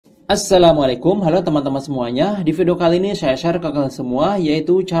Assalamualaikum, halo teman-teman semuanya. Di video kali ini saya share ke kalian semua,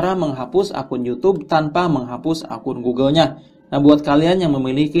 yaitu cara menghapus akun YouTube tanpa menghapus akun Google-nya. Nah, buat kalian yang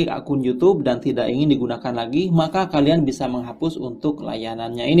memiliki akun YouTube dan tidak ingin digunakan lagi, maka kalian bisa menghapus untuk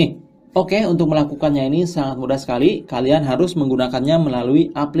layanannya ini. Oke, untuk melakukannya ini sangat mudah sekali. Kalian harus menggunakannya melalui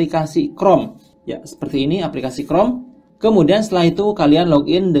aplikasi Chrome. Ya, seperti ini aplikasi Chrome. Kemudian setelah itu kalian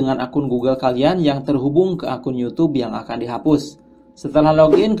login dengan akun Google kalian yang terhubung ke akun YouTube yang akan dihapus. Setelah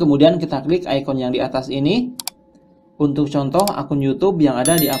login, kemudian kita klik icon yang di atas ini. Untuk contoh, akun YouTube yang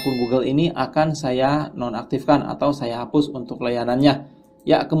ada di akun Google ini akan saya nonaktifkan atau saya hapus untuk layanannya.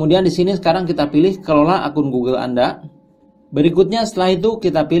 Ya, kemudian di sini sekarang kita pilih kelola akun Google Anda. Berikutnya setelah itu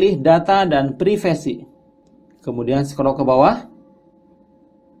kita pilih data dan privasi. Kemudian scroll ke bawah.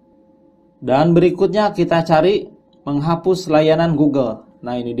 Dan berikutnya kita cari menghapus layanan Google.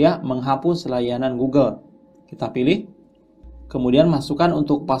 Nah, ini dia menghapus layanan Google. Kita pilih. Kemudian masukkan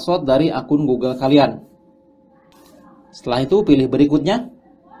untuk password dari akun Google kalian. Setelah itu pilih berikutnya.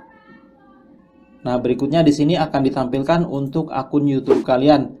 Nah, berikutnya di sini akan ditampilkan untuk akun YouTube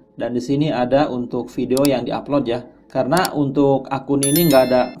kalian, dan di sini ada untuk video yang diupload ya. Karena untuk akun ini nggak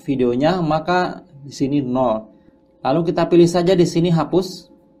ada videonya, maka di sini 0. Lalu kita pilih saja di sini hapus.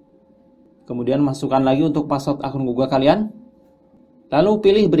 Kemudian masukkan lagi untuk password akun Google kalian. Lalu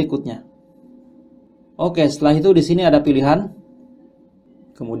pilih berikutnya. Oke, setelah itu di sini ada pilihan.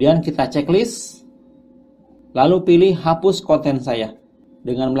 Kemudian kita checklist, lalu pilih hapus konten saya.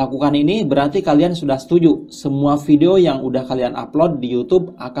 Dengan melakukan ini berarti kalian sudah setuju semua video yang udah kalian upload di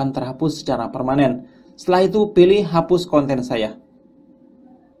YouTube akan terhapus secara permanen. Setelah itu pilih hapus konten saya.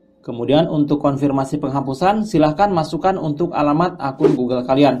 Kemudian untuk konfirmasi penghapusan silahkan masukkan untuk alamat akun Google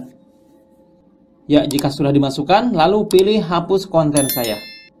kalian. Ya, jika sudah dimasukkan lalu pilih hapus konten saya.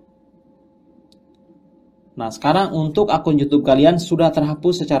 Nah, sekarang untuk akun YouTube kalian sudah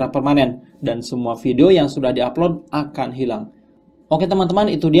terhapus secara permanen dan semua video yang sudah diupload akan hilang. Oke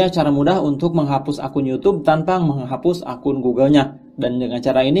teman-teman, itu dia cara mudah untuk menghapus akun YouTube tanpa menghapus akun Google-nya. Dan dengan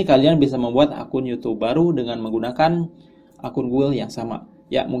cara ini kalian bisa membuat akun YouTube baru dengan menggunakan akun Google yang sama.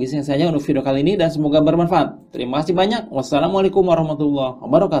 Ya, mungkin saja untuk video kali ini dan semoga bermanfaat. Terima kasih banyak. Wassalamualaikum warahmatullahi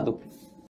wabarakatuh.